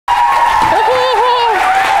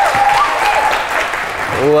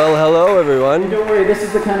Well, hello everyone. And don't worry, this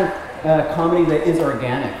is the kind of comedy that is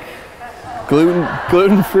organic.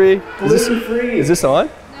 Gluten-free? Gluten-free. Is this on?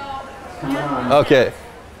 No. Come on. Okay.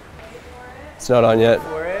 It's not on yet.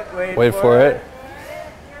 Wait for it.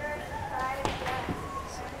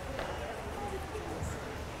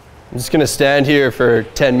 I'm just gonna stand here for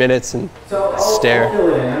 10 minutes and stare. I'll fill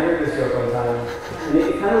it in. I heard this joke one time. And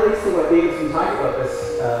it kind of relates to what David's been talking about,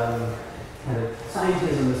 this kind of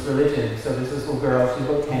scientism, this religion. So there's this little girl, she's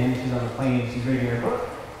about 10, she's on a plane, she's reading her book.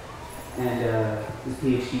 And this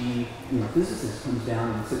PhD physicist comes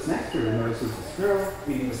down and sits next to her and notices this girl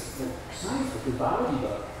reading this science book, this biology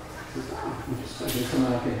book. She says, oh, interesting. There's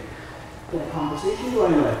someone I can get a conversation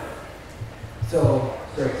going with. So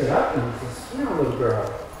starts it up and says, little girl,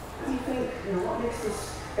 what do you think, what makes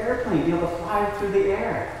this airplane be able to fly through the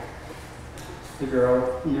air? The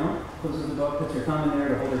girl, closes the book, puts her thumb in there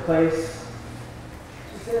to hold her place.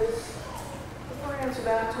 She says, before I answer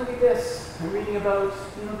that, I'll tell you this. I'm reading about,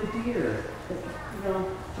 the deer that,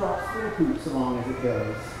 drops little poops along as it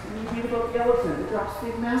goes. And you read about the elephant that drops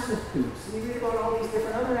big, massive poops. And you read about all these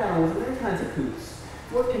different other animals and their kinds of poops.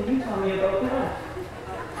 What can you tell me about that?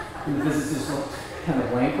 And the physicist looked kind of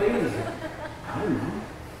blankly and was like, I don't know.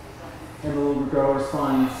 And the little girl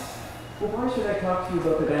responds, well, why should I talk to you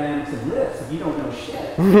about the dynamics of lifts if you don't know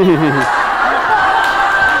shit?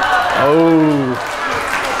 Oh.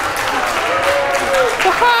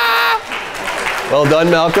 Well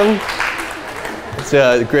done, Malcolm. It's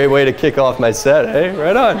a great way to kick off my set, eh?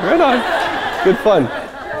 Right on, right on. Good fun.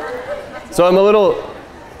 So I'm a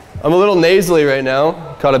little nasally right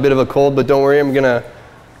now. Caught a bit of a cold, but don't worry, I'm gonna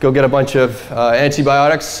go get a bunch of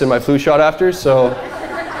antibiotics and my flu shot after, so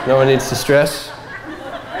no one needs to stress.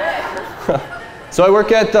 So I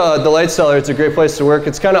work at the Light Cellar. It's a great place to work.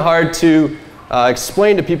 It's kind of hard to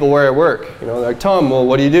explain to people where I work. They're like, Tom, well,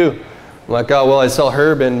 what do you do? I'm like, oh, well, I sell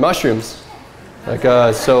herb and mushrooms. Like,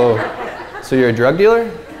 so you're a drug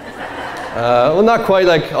dealer? Well, not quite.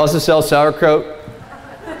 Like, I also sell sauerkraut.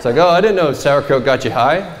 It's like, oh, I didn't know sauerkraut got you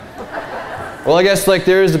high. Well, I guess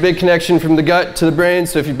there is a big connection from the gut to the brain.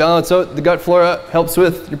 So if you balance out the gut flora, helps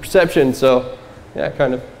with your perception. So, yeah,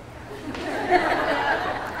 kind of.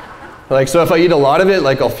 So if I eat a lot of it,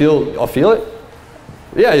 I'll feel it.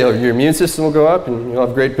 Yeah, your immune system will go up, and you'll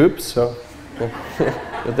have great poops. So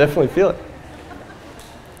you'll definitely feel it.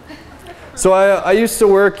 So I used to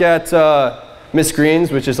work at Miss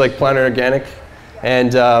Green's, which is like Planet Organic,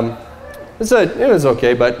 and it was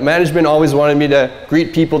okay, but management always wanted me to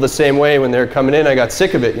greet people the same way when they were coming in. I got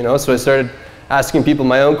sick of it, so I started asking people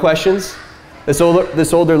my own questions. This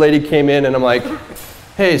older lady came in, and I'm like,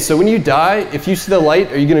 hey, so when you die, if you see the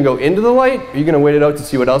light, are you going to go into the light, or are you going to wait it out to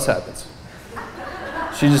see what else happens?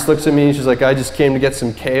 She just looks at me, and she's like, I just came to get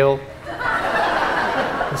some kale.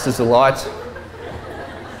 This is a lot.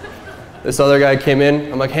 This other guy came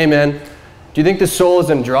in. I'm like, hey man, do you think the soul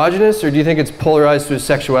is androgynous, or do you think it's polarized to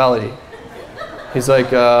sexuality? He's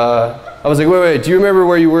like, I was like, wait, do you remember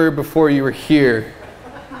where you were before you were here?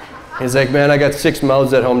 He's like, man, I got 6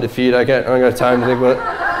 mouths at home to feed. I don't got time to think about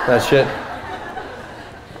that shit.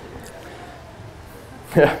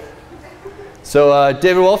 Yeah. So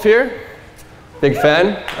David Wolfe here, big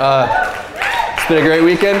fan. It's been a great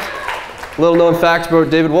weekend. Little known fact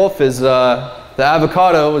about David Wolfe is the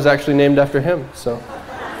avocado was actually named after him. So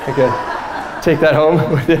I could take that home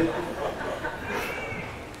with you.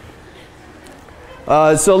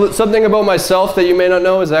 So something about myself that you may not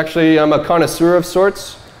know is actually I'm a connoisseur of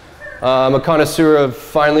sorts. I'm a connoisseur of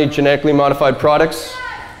finely genetically modified products.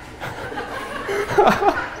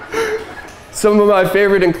 Some of my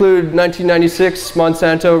favorite include 1996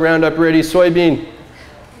 Monsanto Roundup Ready soybean.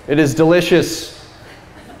 It is delicious.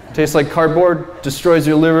 It tastes like cardboard, destroys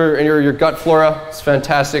your liver and your gut flora. It's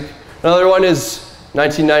fantastic. Another one is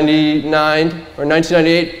 1999 or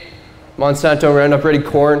 1998 Monsanto Roundup Ready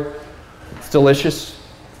corn. It's delicious.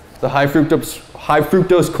 The high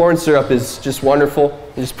fructose corn syrup is just wonderful.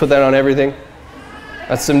 You just put that on everything.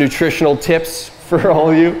 That's some nutritional tips for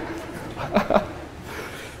all of you.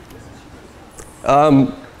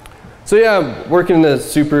 So yeah, I'm working in the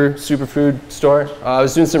superfood store. I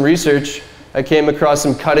was doing some research. I came across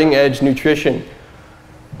some cutting edge nutrition.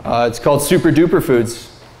 It's called super duper foods.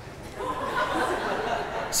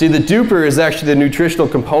 See, the duper is actually the nutritional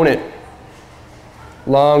component.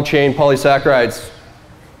 Long chain polysaccharides.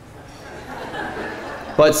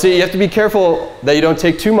 But see, you have to be careful that you don't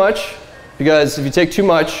take too much, because if you take too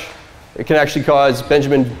much, it can actually cause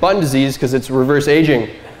Benjamin Button disease because it's reverse aging.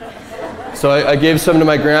 So I gave some to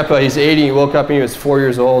my grandpa. He's 80. He woke up and he was 4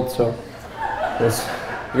 years old. So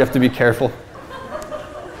you have to be careful.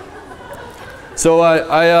 So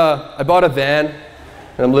I bought a van,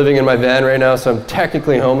 And I'm living in my van right now, so I'm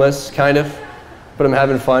technically homeless, kind of, but I'm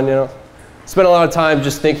having fun, you know. Spent a lot of time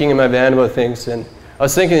just thinking in my van about things, and I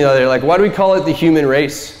was thinking the other day, like, why do we call it the human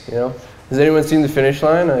race, you know? Has anyone seen the finish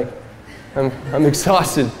line? Like, I'm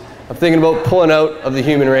exhausted. I'm thinking about pulling out of the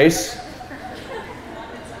human race.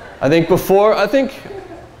 I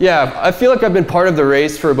feel like I've been part of the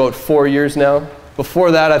race for about 4 years now.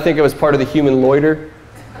 Before that, I think I was part of the human loiter.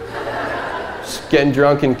 Just getting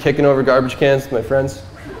drunk and kicking over garbage cans with my friends.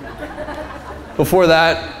 Before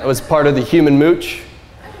that, I was part of the human mooch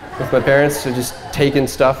with my parents, so just taking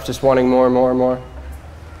stuff, just wanting more and more and more.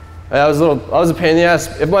 I was a pain in the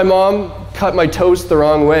ass. If my mom cut my toast the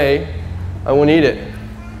wrong way, I wouldn't eat it.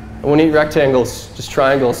 I wouldn't eat rectangles, just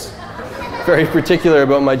triangles. Very particular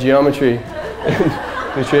about my geometry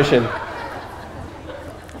and nutrition.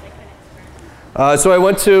 So I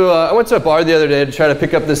went to a bar the other day to try to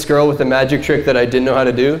pick up this girl with a magic trick that I didn't know how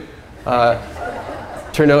to do.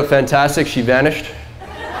 Turned out fantastic. She vanished.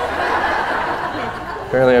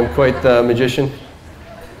 Apparently, I'm quite the magician.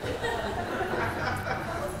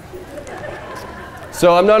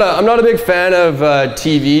 So I'm not a big fan of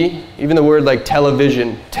TV. Even the word like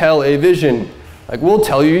television, tell a vision. Like, we'll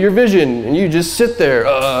tell you your vision, and you just sit there,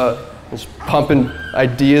 just pumping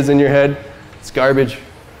ideas in your head. It's garbage.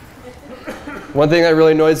 One thing that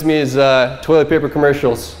really annoys me is toilet paper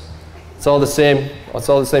commercials. It's all the same. It's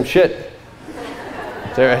all the same shit.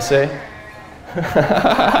 Dare I say?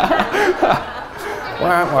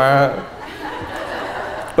 Wah, wah.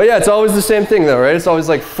 But yeah, it's always the same thing though, right? It's always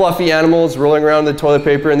like fluffy animals rolling around the toilet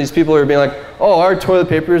paper, and these people are being like, oh, our toilet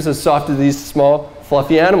paper is as soft as these small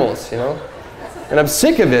fluffy animals, you know? And I'm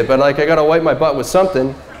sick of it, but like I gotta wipe my butt with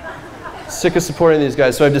something. Sick of supporting these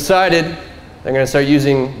guys. So I've decided I'm gonna start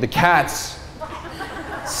using the cats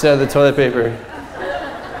instead of the toilet paper.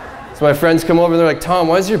 So my friends come over and they're like, Tom,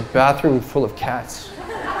 why is your bathroom full of cats?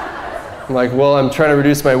 I'm like, well, I'm trying to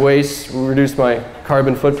reduce my waste, reduce my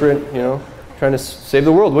carbon footprint, you know, trying to save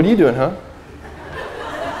the world. What are you doing, huh?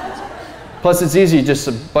 Plus it's easy, just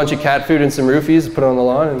a bunch of cat food and some roofies, put it on the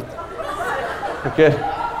lawn and we're good.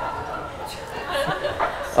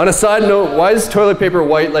 On a side note, why is toilet paper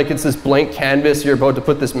white like it's this blank canvas you're about to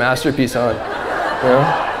put this masterpiece on? You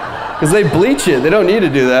know? Because they bleach it. They don't need to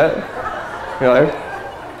do that. You know, like,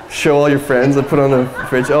 show all your friends and put on the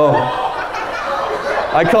fridge. Oh,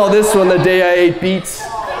 I call this one the day I ate beets.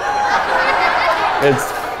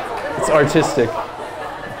 It's artistic.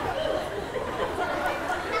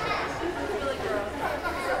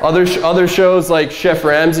 Other shows like Chef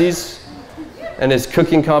Ramsay's and his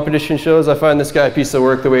cooking competition shows, I find this guy a piece of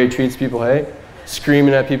work the way he treats people, hey?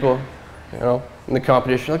 Screaming at people, you know, in the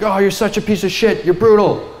competition. Like, oh, you're such a piece of shit, you're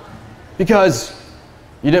brutal. Because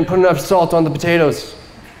you didn't put enough salt on the potatoes.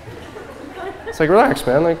 It's like, relax,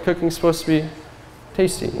 man, like cooking's supposed to be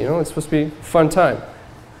tasty, you know, it's supposed to be a fun time.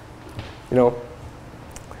 You know.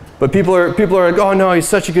 But people are like, oh no, he's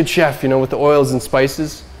such a good chef, you know, with the oils and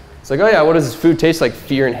spices. It's like, oh yeah, what does his food taste like?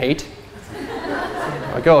 Fear and hate?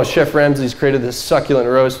 Like, oh, Chef Ramsay's created this succulent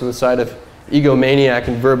roast with a side of egomaniac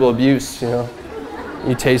and verbal abuse, you know.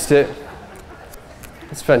 You taste it.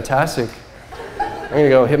 It's fantastic. I'm gonna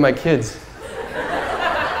go hit my kids.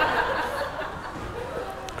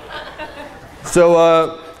 So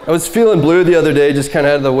I was feeling blue the other day, just kind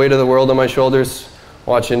of had the weight of the world on my shoulders,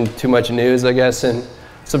 watching too much news, I guess, and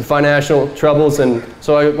some financial troubles. And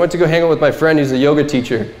so I went to go hang out with my friend. He's a yoga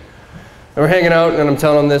teacher. And we're hanging out, and I'm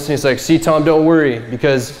telling him this, and he's like, see, Tom, don't worry,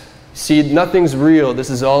 because, see, nothing's real. This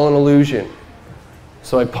is all an illusion.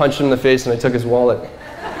 So I punched him in the face, and I took his wallet.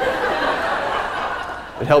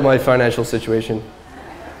 It helped my financial situation.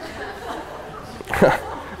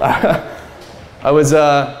 I was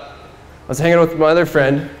hanging out with my other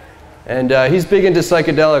friend, and he's big into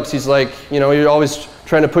psychedelics. He's like, you know, you're always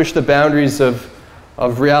trying to push the boundaries of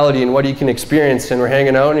reality and what he can experience. And we're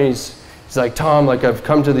hanging out, and he's like, Tom, like I've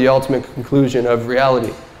come to the ultimate conclusion of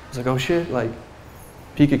reality. I was like, oh shit, like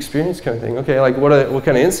peak experience kind of thing. Okay, like what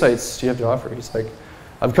kind of insights do you have to offer? He's like,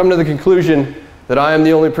 I've come to the conclusion that I am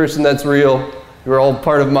the only person that's real. You're all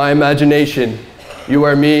part of my imagination. You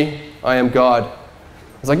are me, I am God.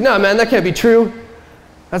 I was like, nah, man, that can't be true.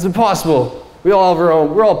 That's impossible. We're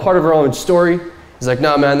all part of our own story. He's like,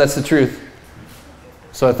 nah, man, that's the truth.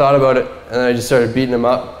 So I thought about it, and then I just started beating him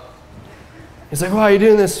up. He's like, why are you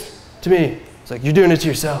doing this to me? He's like, you're doing it to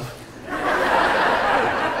yourself.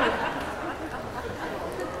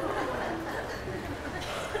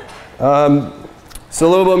 So a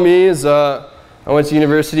little about me is I went to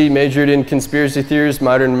university, majored in conspiracy theories,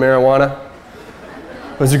 minored in marijuana.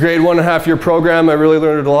 It was a grade 1.5-year program. I really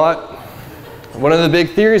learned a lot. One of the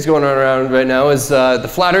big theories going on around right now is the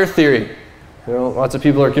flat earth theory. You know, lots of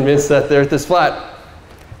people are convinced that the Earth is flat.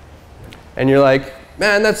 And you're like,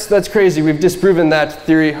 man, that's crazy. We've disproven that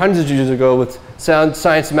theory hundreds of years ago with sound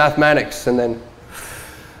science and mathematics. And then,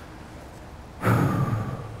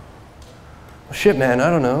 well, shit, man, I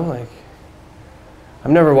don't know. Like,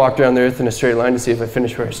 I've never walked around the Earth in a straight line to see if I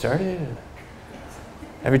finished where I started.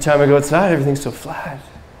 Every time I go outside, everything's so flat.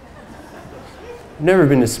 I've never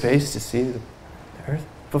been to space to see the Earth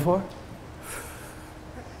before.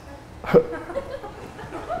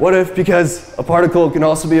 What if, because a particle can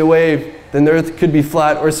also be a wave, then the Earth could be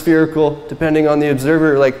flat or spherical, depending on the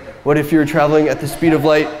observer? Like, what if you were traveling at the speed of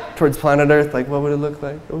light towards planet Earth? Like, what would it look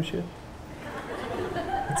like? Oh, shit.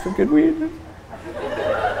 That's some good weed.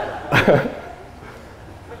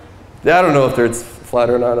 Yeah, I don't know if the Earth's flat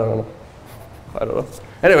or not. I don't know.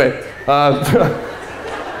 Anyway,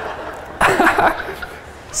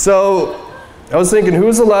 so I was thinking, who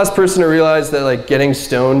was the last person to realize that like getting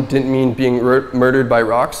stoned didn't mean being murdered by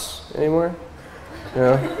rocks anymore? You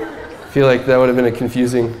know, I feel like that would have been a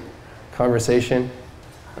confusing conversation.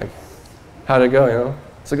 Like, how'd it go? You know,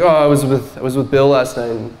 it's like, oh, I was with Bill last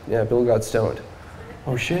night, and yeah, Bill got stoned.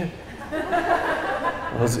 Oh shit.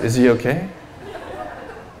 Well, is he okay?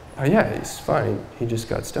 Oh yeah, he's fine. He just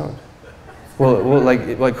got stoned. Well,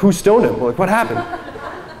 like who stoned him? Well, like, what happened?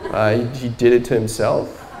 He did it to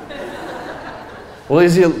himself. Well,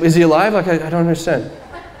 is he alive? Like, I don't understand.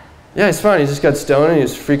 Yeah, he's fine. He just got stoned and he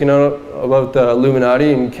was freaking out about the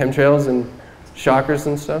Illuminati and chemtrails and shockers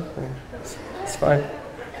and stuff. It's fine.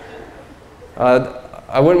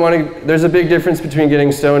 I wouldn't want to. There's a big difference between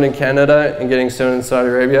getting stoned in Canada and getting stoned in Saudi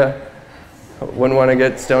Arabia. I wouldn't want to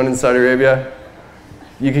get stoned in Saudi Arabia.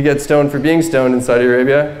 You could get stoned for being stoned in Saudi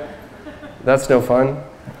Arabia. That's no fun.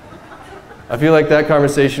 I feel like that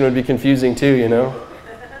conversation would be confusing too, you know?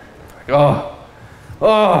 Like,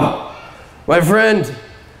 oh, my friend,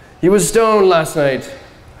 he was stoned last night.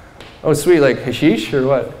 Oh, sweet, like hashish or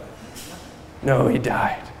what? No, he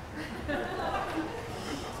died.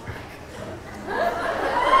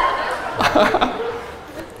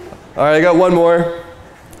 All right, I got one more,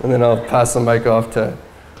 and then I'll pass the mic off to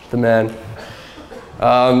the man.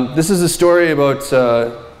 This is a story about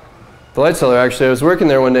the light cellar, actually. I was working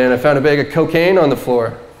there one day and I found a bag of cocaine on the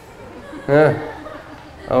floor. Yeah.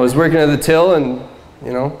 I was working at the till and,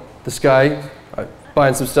 you know, this guy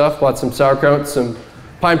buying some stuff, bought some sauerkraut, some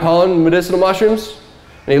pine pollen, medicinal mushrooms,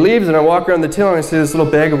 and he leaves and I walk around the till and I see this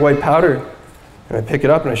little bag of white powder. And I pick it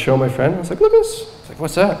up and I show my friend. I was like, look at this. He's like,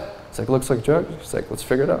 what's that? It's like, looks like drugs. He's like, let's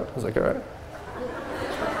figure it out. I was like, all right.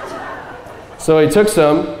 So he took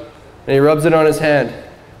some and he rubs it on his hand.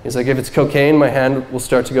 He's like, if it's cocaine, my hand will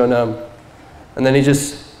start to go numb. And then he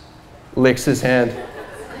just licks his hand.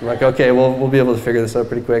 I'm like, okay, we'll be able to figure this out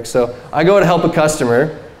pretty quick. So I go to help a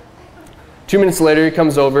customer. 2 minutes later, he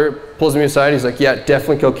comes over, pulls me aside. He's like, yeah,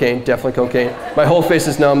 definitely cocaine, definitely cocaine. My whole face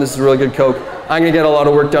is numb. This is really good coke. I'm going to get a lot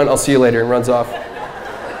of work done. I'll see you later, and runs off.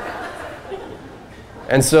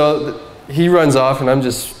 And so he runs off, and I'm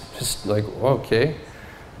just like, okay.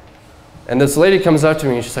 And this lady comes up to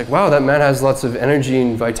me and she's like, wow, that man has lots of energy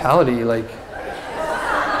and vitality. Like,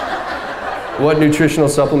 what nutritional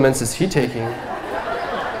supplements is he taking?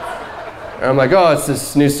 And I'm like, oh, it's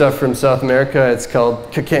this new stuff from South America. It's called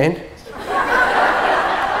cocaine.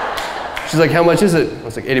 She's like, how much is it? I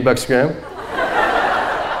was like, $80 a gram.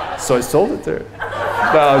 So I sold it to her.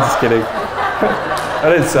 No, I'm just kidding. I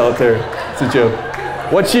didn't sell it to her. It's a joke.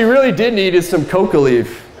 What she really did need is some coca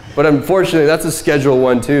leaf. But unfortunately, that's a Schedule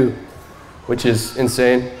 1 too, which is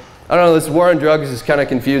insane. I don't know, this war on drugs is kind of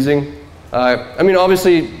confusing. I mean,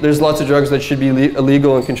 obviously, there's lots of drugs that should be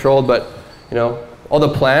illegal and controlled, but, you know, all the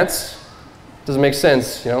plants, doesn't make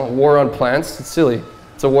sense, you know, a war on plants, it's silly.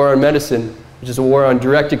 It's a war on medicine, which is a war on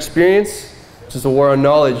direct experience, which is a war on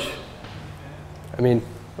knowledge. I mean,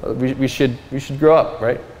 we should grow up,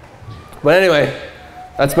 right? But anyway,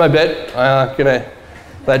 that's my bit. I'm gonna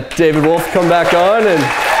let David Wolfe come back on, and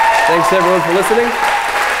thanks everyone for listening.